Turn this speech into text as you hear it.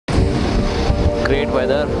Great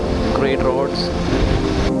weather, great roads.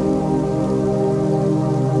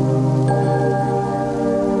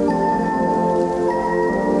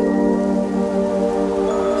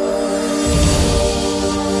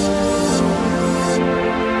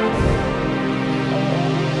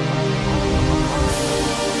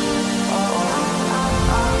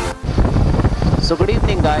 So good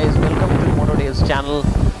evening guys, welcome to Motozeil's channel,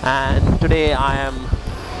 and today I am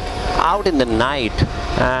out in the night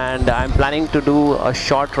and I'm planning to do a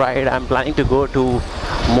short ride. I'm planning to go to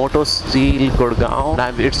Motozeil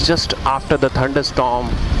Gurgaon. It's just after the thunderstorm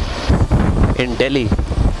in Delhi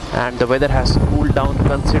and the weather has cooled down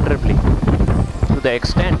considerably to the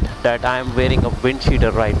extent that I am wearing a wind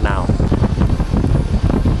cheater right now.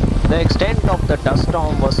 The extent of the dust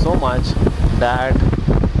storm was so much that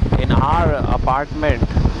in our apartment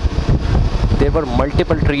there were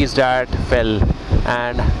multiple trees that fell,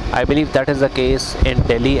 and I believe that is the case in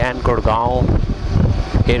Delhi and Gurgaon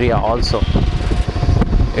area also.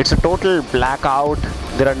 It's a total blackout.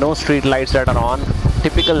 There are no street lights that are on.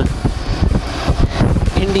 Typical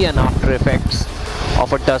Indian after effects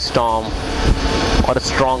of a dust storm or a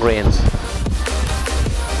strong rains.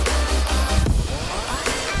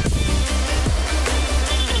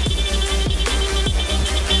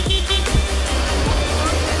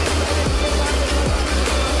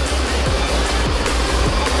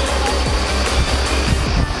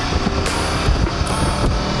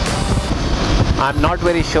 I'm not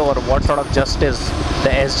very sure what sort of justice the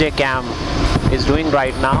SJ cam is doing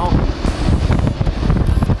right now.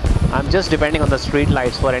 I'm just depending on the street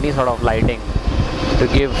lights for any sort of lighting to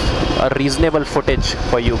give a reasonable footage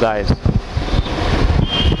for you guys.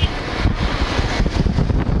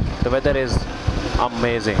 The weather is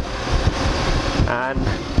amazing and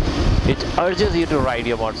it urges you to ride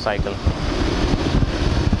your motorcycle.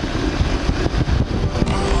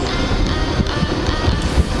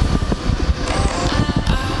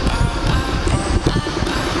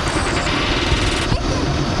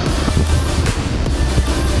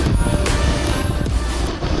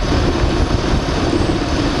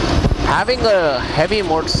 Having a heavy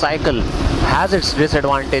motorcycle has its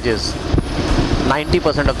disadvantages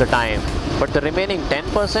 90% of the time, but the remaining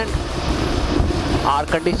 10% are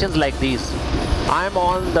conditions like these. I am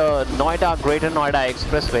on the Greater Noida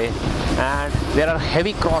Expressway and there are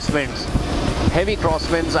heavy crosswinds. Heavy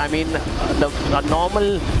crosswinds, I mean a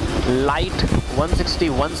normal light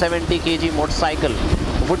 160-170 kg motorcycle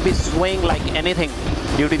would be swaying like anything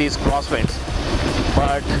due to these crosswinds.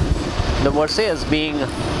 But the Versys being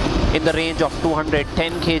in the range of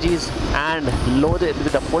 210 kgs and loaded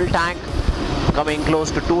with a full tank coming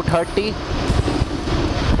close to 230,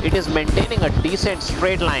 it is maintaining a decent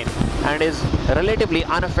straight line and is relatively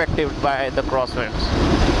unaffected by the crosswinds.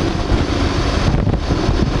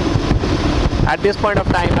 At this point of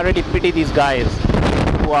time, I really pity these guys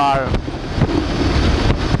who are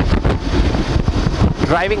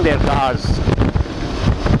driving their cars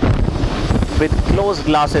with closed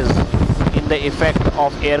glasses in the effect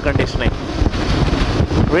of air conditioning.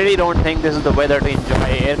 Really don't think this is the weather to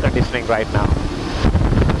enjoy air conditioning right now.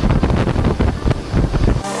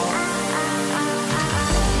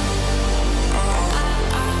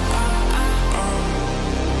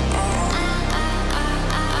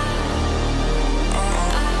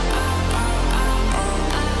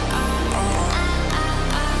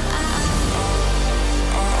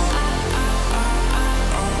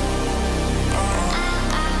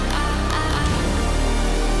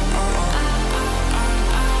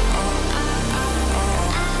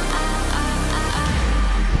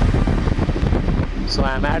 So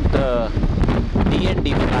I'm at the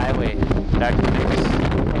D&D flyway that connects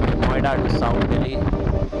Noida to South Delhi,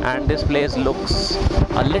 and this place looks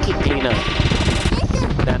a little cleaner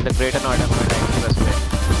than the Greater Noida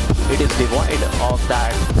Expressway. It is devoid of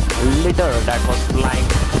that litter that was flying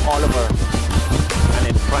all over and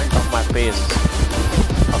in front of my face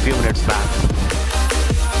a few minutes back.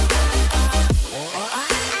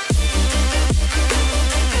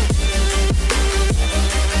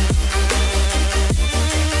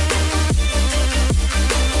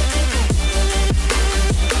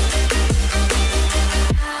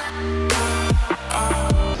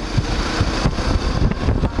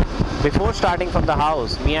 Before starting from the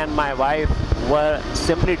house, me and my wife were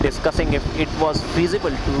simply discussing if it was feasible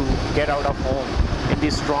to get out of home in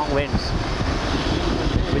these strong winds,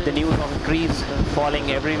 with the news of trees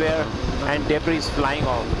falling everywhere and debris flying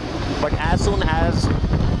off. But as soon as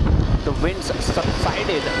the winds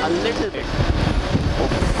subsided a little bit,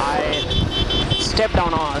 I stepped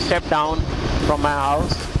down from my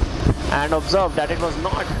house and observed that it was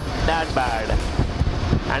not that bad.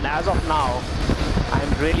 and as of now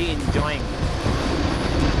I'm really enjoying.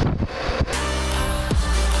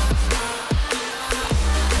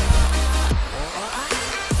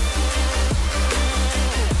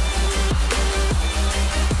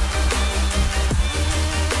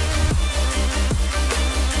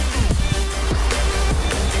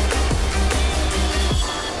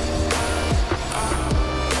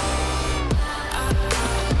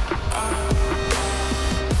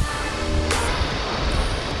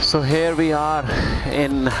 So here we are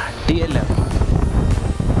in DLF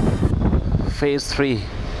Phase 3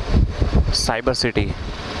 Cyber City.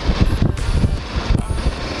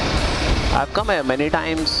 I've come here many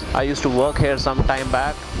times. I used to work here some time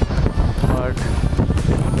back, but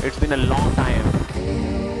it's been a long time.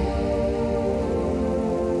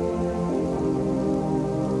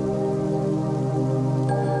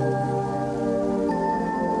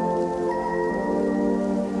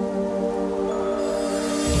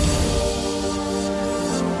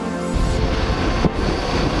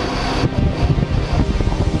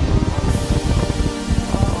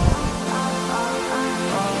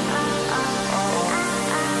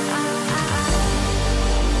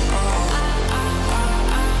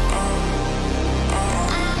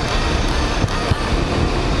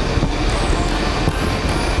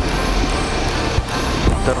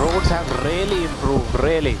 The roads have really improved,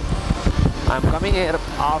 really. I'm coming here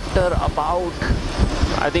after about,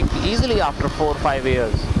 I think easily after 4 or 5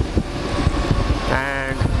 years,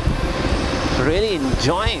 and really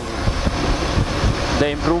enjoying the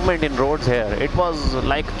improvement in roads here. It was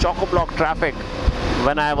like chock-a-block traffic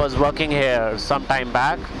when I was working here some time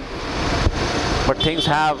back, but things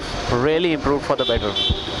have really improved for the better.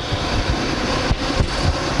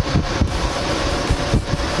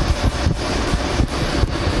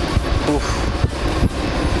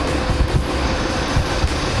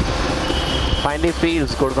 Finally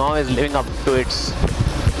feels Gurgaon is living up to its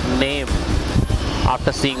name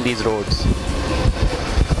after seeing these roads.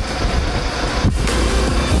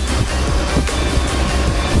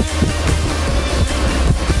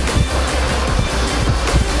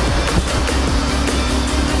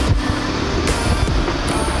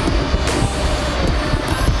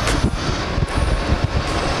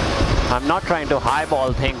 I'm not trying to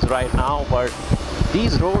highball things right now, but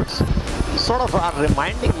these roads sort of are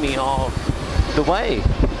reminding me of Dubai.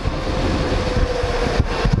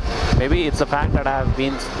 Maybe it's the fact that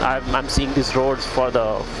I'm seeing these roads for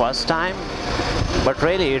the first time, but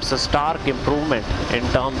really it's a stark improvement in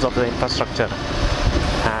terms of the infrastructure,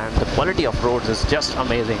 and the quality of roads is just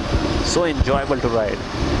amazing. So enjoyable to ride.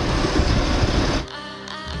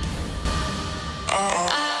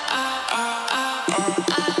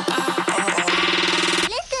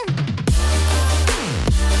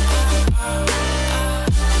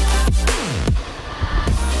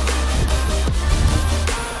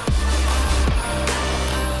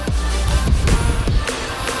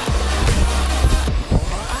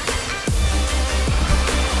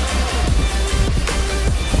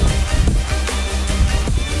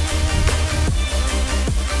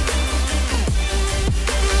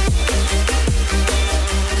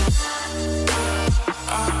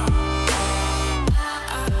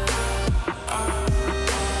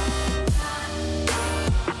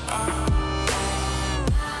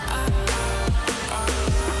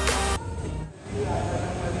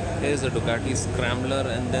 There is a Ducati Scrambler,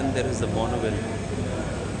 and then there is the Bonneville.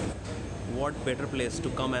 What better place to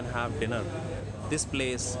come and have dinner? This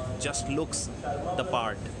place just looks the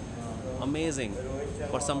part. Amazing.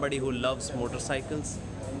 For somebody who loves motorcycles,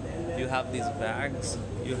 you have these bags,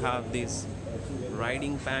 you have these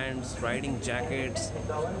riding pants, riding jackets,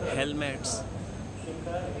 helmets,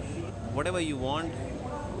 whatever you want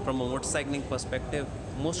from a motorcycling perspective.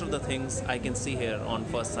 Most of the things I can see here on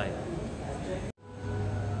first sight.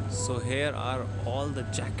 So here are all the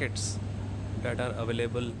jackets that are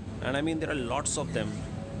available, and I mean there are lots of them.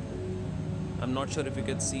 I'm not sure if you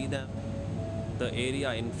can see them. The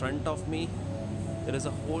area in front of me, there is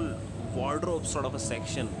a whole wardrobe sort of a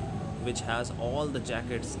section which has all the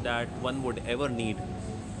jackets that one would ever need.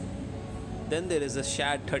 Then there is a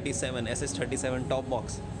Shad 37 SS37 top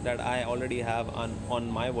box that I already have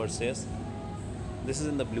on my Versys. This is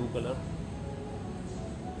in the blue color.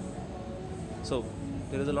 So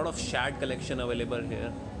there is a lot of Shad collection available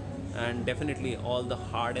here, and definitely all the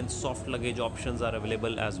hard and soft luggage options are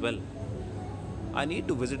available as well. I need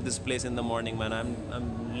to visit this place in the morning, man.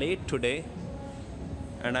 I'm late today,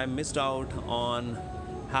 and I missed out on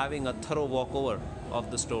having a thorough walkover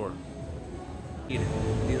of the store.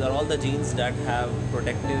 These are all the jeans that have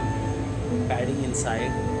protective padding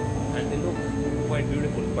inside. and they look quite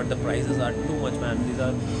beautiful, but the prices are too much, man. These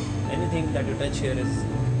are, anything that you touch here is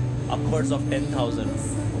upwards of 10,000,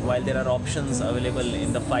 while there are options available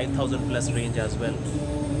in the 5,000 plus range as well.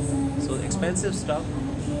 So expensive stuff,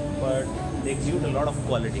 but they exude a lot of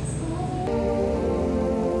quality.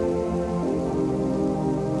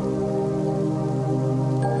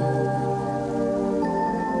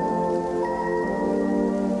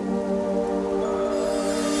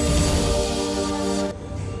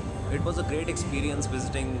 It was a great experience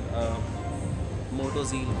visiting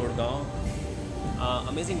Motozeil Gurgaon.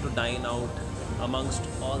 Amazing to dine out amongst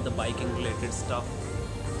all the biking related stuff,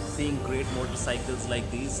 seeing great motorcycles like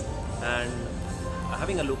these, and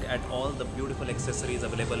having a look at all the beautiful accessories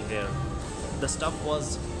available here. The stuff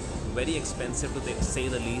was very expensive to say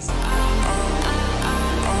the least.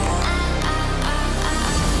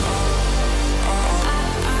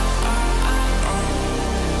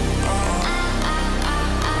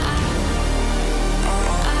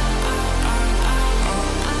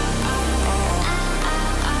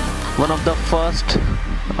 One of the first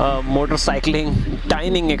motorcycling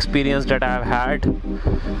dining experience that I have had,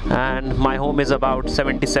 and my home is about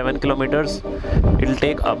 77 kilometers. It'll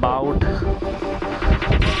take about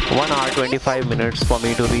 1 hour 25 minutes for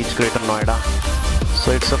me to reach Greater Noida,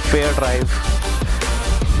 so it's a fair drive.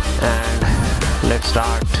 And let's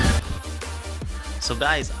start. So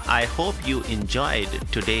guys, I hope you enjoyed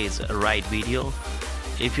today's ride video.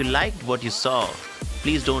 If you liked what you saw,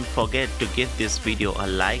 please don't forget to give this video a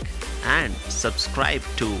like and subscribe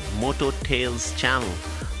to Motozeil's channel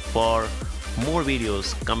for more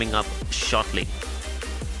videos coming up shortly.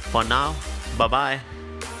 For now, bye bye.